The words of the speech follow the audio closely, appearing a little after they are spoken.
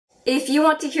If you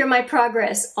want to hear my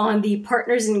progress on the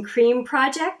Partners in Cream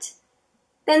project,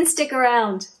 then stick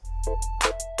around.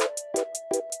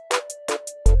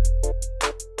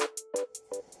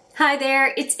 Hi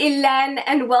there, it's Hélène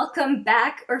and welcome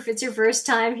back, or if it's your first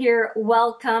time here,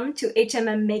 welcome to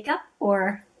HMM Makeup,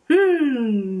 or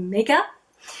Makeup.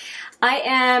 I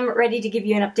am ready to give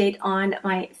you an update on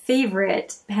my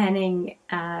favorite panning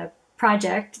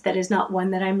project that is not one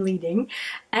that I'm leading,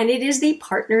 and it is the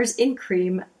Partners in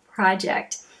Cream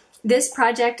project. This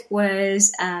project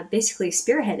was basically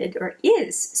spearheaded, or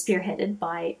is spearheaded,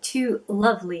 by two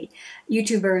lovely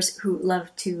YouTubers who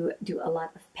love to do a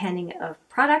lot of panning of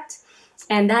product,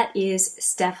 and that is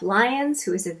Steph Lyons,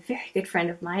 who is a very good friend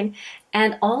of mine,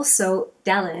 and also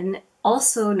DaLin,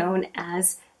 also known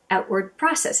as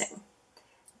OutwardProcessing.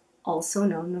 Also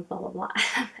known, blah, blah, blah.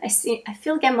 I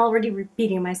feel like I'm already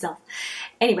repeating myself.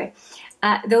 Anyway,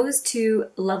 those two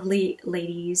lovely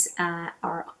ladies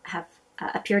have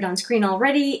appeared on screen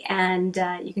already, and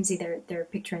you can see their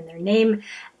picture and their name,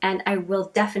 and I will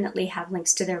definitely have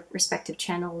links to their respective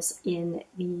channels in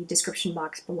the description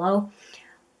box below.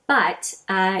 But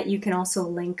you can also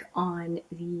link on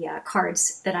the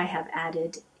cards that I have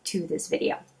added to this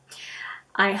video.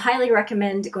 I highly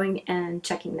recommend going and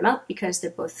checking them out because they're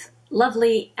both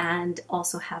lovely and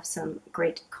also have some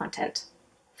great content.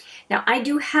 Now, I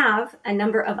do have a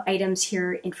number of items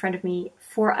here in front of me,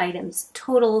 4 items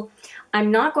total. I'm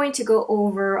not going to go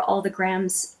over all the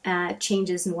grams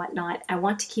changes and whatnot. I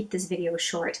want to keep this video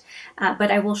short,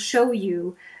 but I will show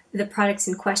you the products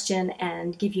in question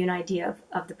and give you an idea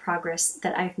of the progress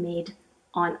that I've made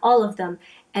on all of them,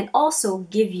 and also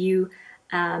give you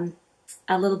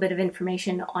a little bit of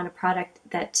information on a product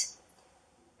that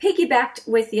piggybacked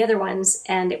with the other ones,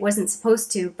 and it wasn't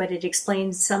supposed to, but it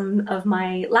explains some of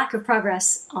my lack of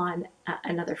progress on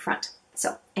another front.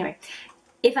 So anyway,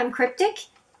 if I'm cryptic,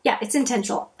 yeah, it's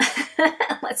intentional.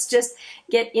 Let's just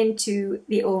get into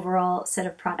the overall set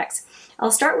of products.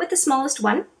 I'll start with the smallest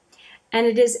one, and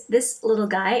it is this little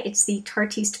guy. It's the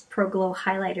Tarteist Pro Glow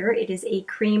Highlighter. It is a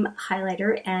cream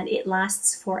highlighter, and it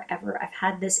lasts forever. I've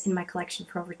had this in my collection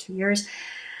for over 2 years,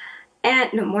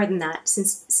 and no, more than that,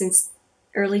 since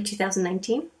early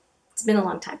 2019. It's been a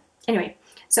long time. Anyway,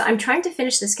 so I'm trying to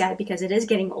finish this guy because it is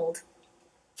getting old,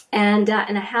 and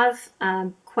I have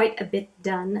quite a bit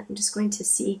done. I'm just going to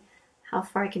see how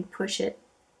far I can push it.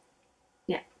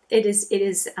 Yeah, it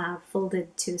is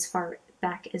folded to as far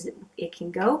back as it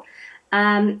can go.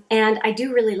 And I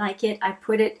do really like it. I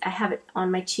have it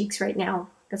on my cheeks right now.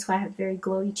 That's why I have very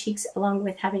glowy cheeks, along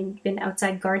with having been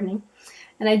outside gardening.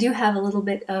 And I do have a little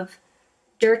bit of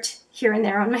dirt here and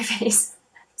there on my face.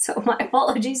 So my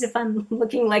apologies if I'm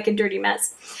looking like a dirty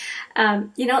mess.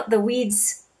 You know, the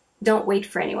weeds don't wait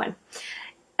for anyone.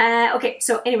 Okay,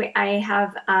 so anyway, I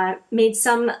have made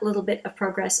some little bit of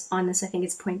progress on this. I think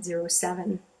it's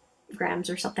 0.07 grams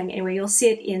or something. Anyway, you'll see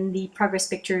it in the progress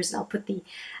pictures, and I'll put the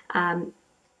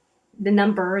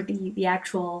number, the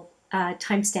actual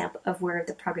timestamp of where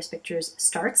the progress pictures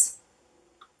starts,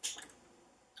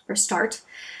 or start.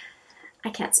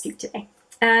 I can't speak today.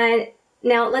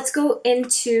 Now let's go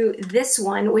into this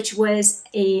one, which was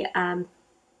a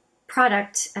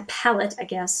product, a palette, I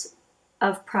guess,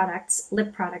 of products,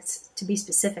 lip products to be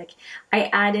specific. I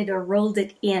added or rolled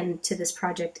it into this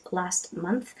project last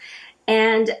month,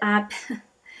 and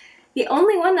the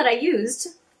only one that I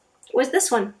used was this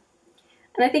one,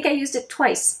 and I think I used it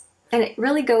twice, and it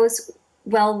really goes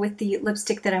well with the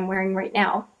lipstick that I'm wearing right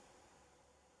now.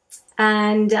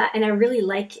 And I really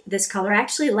like this color. I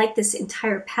actually like this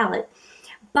entire palette,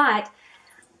 but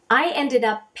I ended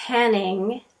up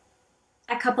panning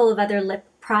a couple of other lip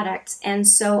products, and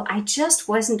so I just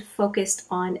wasn't focused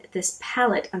on this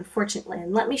palette, unfortunately.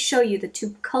 And let me show you the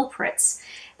 2 culprits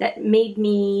that made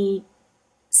me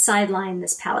sideline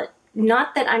this palette.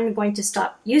 Not that I'm going to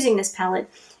stop using this palette,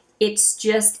 it's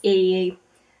just a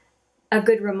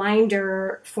good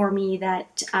reminder for me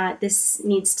that this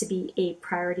needs to be a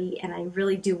priority, and I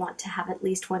really do want to have at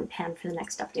least 1 pan for the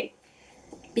next update,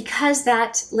 because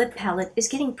that lip palette is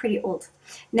getting pretty old.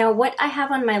 Now, what I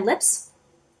have on my lips,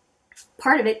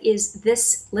 part of it is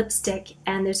this lipstick,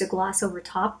 and there's a gloss over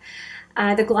top.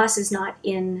 The gloss is not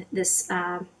in this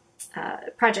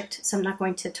project, so I'm not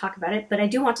going to talk about it, but I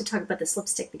do want to talk about this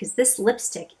lipstick, because this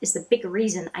lipstick is the big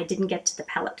reason I didn't get to the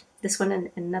palette. This one and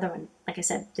another one, like I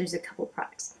said, there's a couple of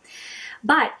products.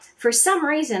 But for some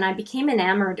reason, I became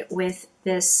enamored with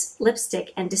this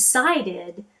lipstick and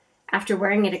decided, after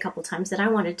wearing it a couple times, that I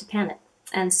wanted to pan it.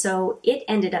 And so it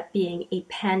ended up being a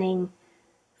panning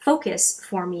focus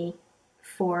for me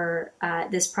for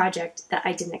this project that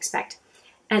I didn't expect.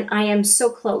 and I am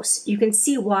so close. You can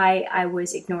see why I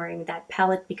was ignoring that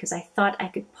palette, because I thought I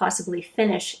could possibly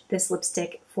finish this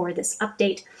lipstick for this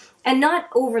update and not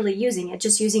overly using it,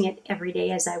 just using it every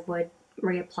day as I would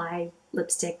reapply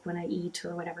lipstick when I eat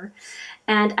or whatever.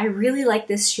 And I really like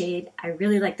this shade. I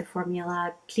really like the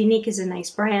formula. Clinique is a nice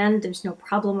brand. There's no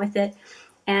problem with it.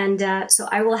 And so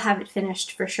I will have it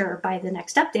finished for sure by the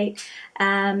next update,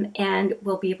 and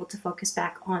we'll be able to focus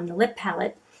back on the lip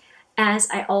palette as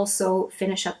I also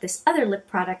finish up this other lip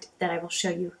product that I will show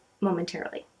you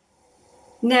momentarily.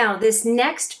 Now, this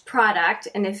next product,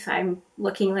 and if I'm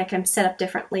looking like I'm set up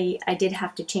differently, I did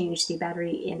have to change the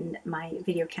battery in my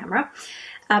video camera.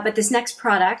 But this next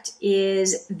product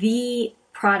is the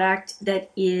product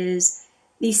that is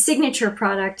the signature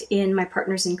product in my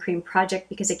Partners in Cream project,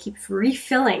 because I keep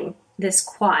refilling this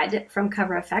quad from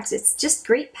Cover FX. It's just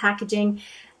great packaging.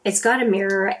 It's got a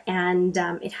mirror, and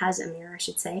it has a mirror, I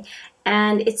should say.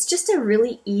 And it's just a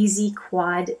really easy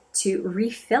quad to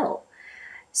refill.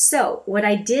 So what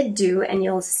I did do, and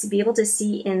you'll be able to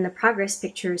see in the progress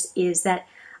pictures, is that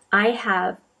I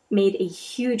have made a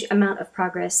huge amount of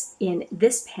progress in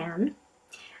this pan.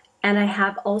 And I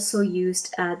have also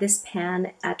used this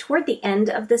pan toward the end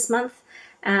of this month,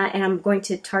 and I'm going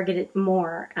to target it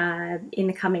more in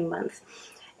the coming month.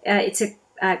 It's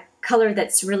a color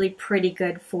that's really pretty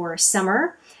good for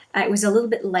summer. It was a little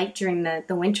bit light during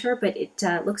the winter, but it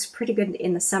looks pretty good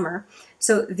in the summer.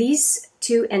 So these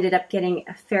two ended up getting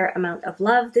a fair amount of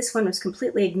love. This one was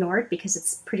completely ignored because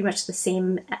it's pretty much the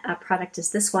same product as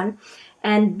this one.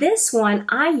 And this one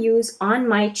I use on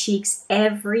my cheeks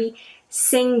every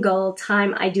single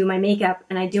time I do my makeup,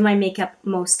 and I do my makeup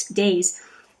most days.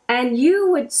 And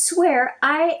you would swear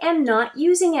I am not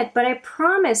using it, but I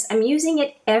promise I'm using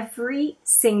it every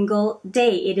single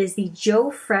day. It is the Joe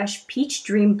Fresh Peach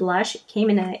Dream Blush. It came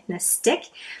in a stick.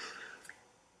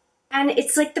 And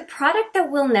it's like the product that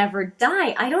will never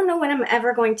die. I don't know when I'm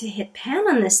ever going to hit pan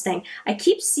on this thing. I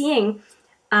keep seeing,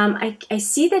 I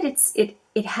see that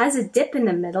it has a dip in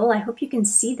the middle. I hope you can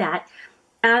see that.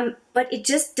 But it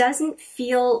just doesn't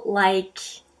feel like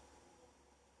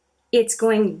it's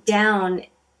going down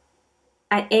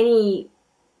at any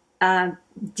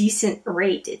decent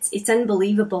rate. It's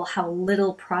unbelievable how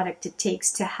little product it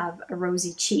takes to have a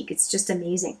rosy cheek. It's just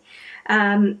amazing.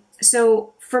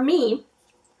 So for me,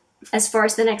 as far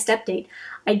as the next update,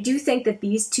 I do think that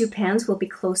these two pans will be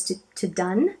close to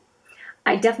done.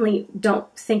 I definitely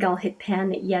don't think I'll hit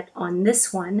pan yet on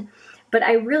this one, but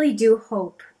I really do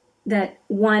hope that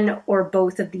one or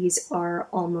both of these are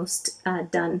almost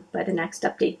done by the next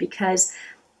update, because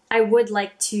I would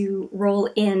like to roll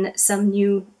in some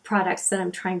new products that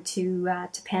I'm trying to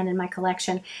pan in my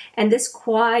collection. And this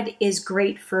quad is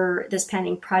great for this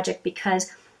panning project,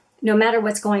 because no matter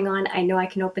what's going on, I know I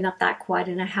can open up that quad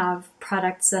and I have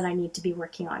products that I need to be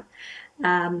working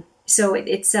on. So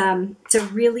it's a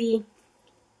really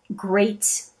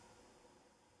great,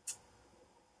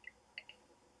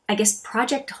 I guess,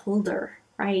 project holder,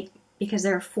 right? Because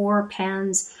there are 4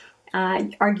 pans,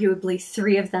 arguably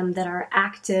 3 of them that are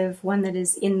active, one that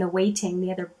is in the waiting,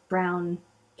 the other brown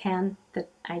pan that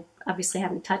I obviously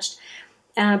haven't touched.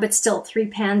 But still 3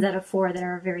 pans out of 4 that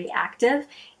are very active.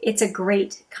 It's a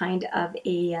great kind of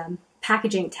a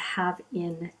packaging to have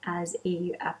in as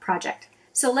a project.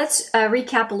 So let's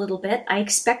recap a little bit. I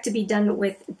expect to be done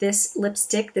with this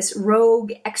lipstick, this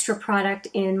Rogue Extra product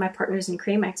in my Partners in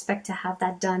Cream. I expect to have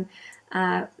that done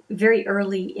very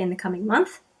early in the coming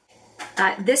month.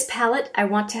 This palette, I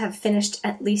want to have finished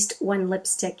at least 1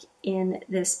 lipstick in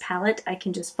this palette. I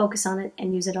can just focus on it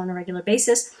and use it on a regular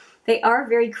basis. They are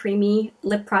very creamy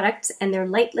lip products, and they're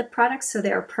light lip products, so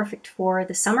they are perfect for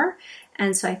the summer.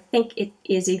 And so I think it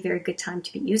is a very good time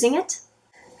to be using it.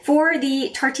 For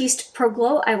the Tarteist Pro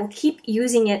Glow, I will keep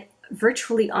using it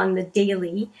virtually on the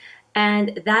daily,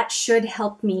 and that should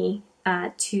help me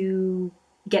to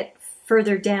get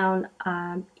further down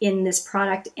in this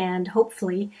product, and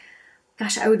hopefully,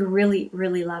 gosh, I would really,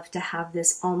 really love to have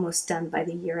this almost done by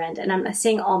the year end. And I'm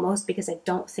saying almost because I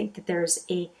don't think that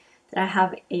I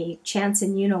have a chance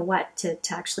in you-know-what to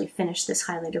actually finish this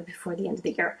highlighter before the end of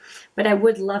the year. But I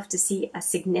would love to see a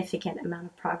significant amount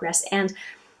of progress. And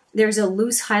there's a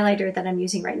loose highlighter that I'm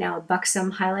using right now, a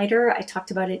Buxom highlighter. I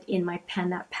talked about it in my Pan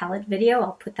That Palette video.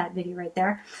 I'll put that video right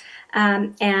there.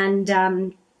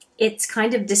 It's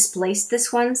kind of displaced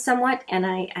this one somewhat, and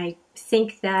I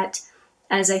think that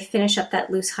as I finish up that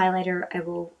loose highlighter, I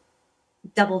will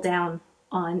double down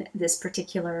on this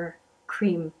particular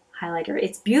cream highlighter.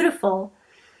 It's beautiful,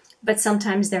 but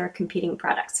sometimes there are competing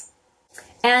products.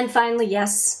 And finally,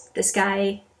 yes, this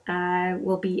guy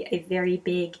will be a very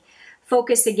big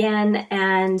focus again.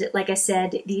 And like I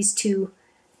said, these two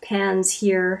pans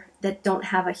here that don't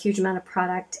have a huge amount of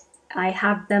product, I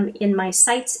have them in my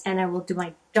sights, and I will do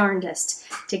my darndest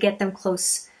to get them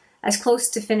as close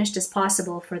to finished as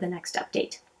possible for the next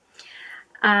update.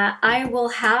 I will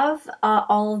have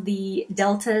all the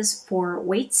deltas for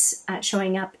weights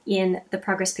showing up in the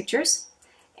progress pictures,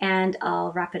 and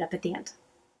I'll wrap it up at the end.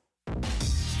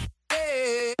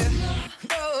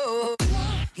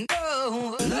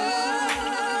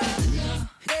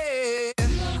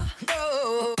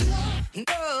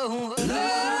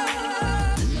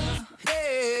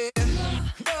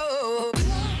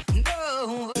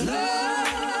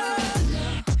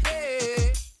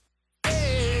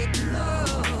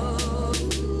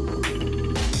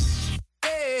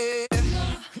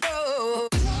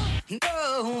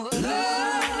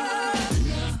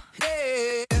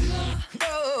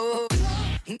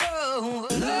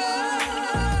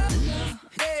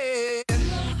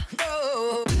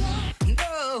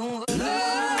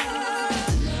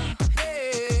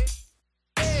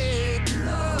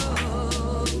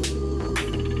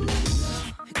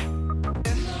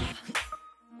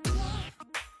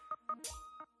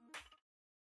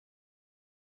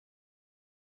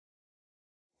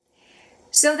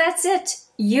 So that's it.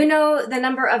 You know the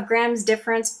number of grams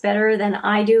difference better than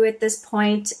I do at this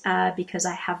point because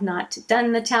I have not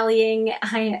done the tallying.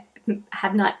 I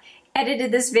have not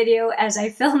edited this video as I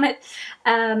film it.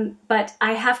 But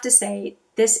I have to say,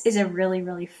 this is a really,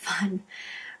 really fun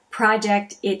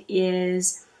project. It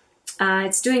is,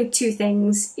 it's doing two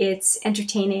things. It's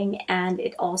entertaining, and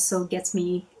it also gets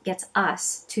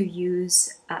us to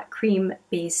use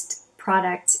cream-based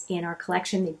products in our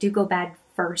collection. They do go bad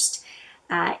first.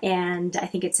 And I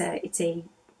think it's a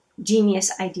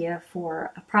genius idea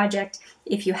for a project.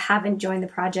 If you haven't joined the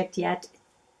project yet,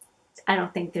 I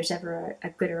don't think there's ever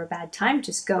a good or a bad time.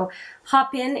 Just go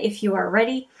hop in if you are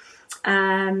ready.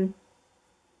 Just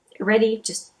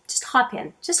hop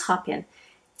in. Just hop in.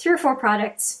 3 or 4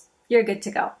 products, you're good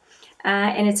to go.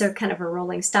 And it's a kind of a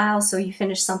rolling style. So you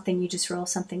finish something, you just roll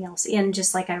something else in.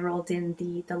 Just like I rolled in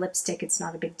the lipstick, it's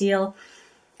not a big deal.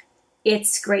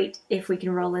 It's great if we can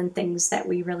roll in things that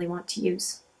we really want to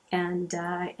use, and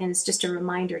it's just a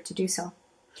reminder to do so.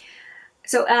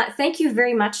 So thank you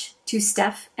very much to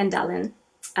Steph and DaLin.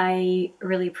 I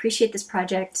really appreciate this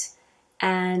project,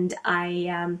 and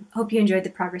I hope you enjoyed the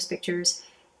progress pictures,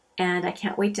 and I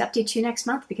can't wait to update you next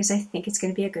month because I think it's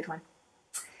going to be a good one.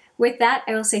 With that,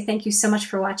 I will say thank you so much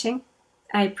for watching.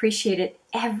 I appreciate it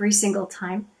every single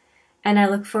time, and I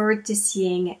look forward to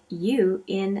seeing you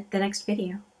in the next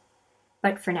video.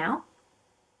 But for now,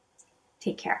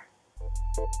 take care.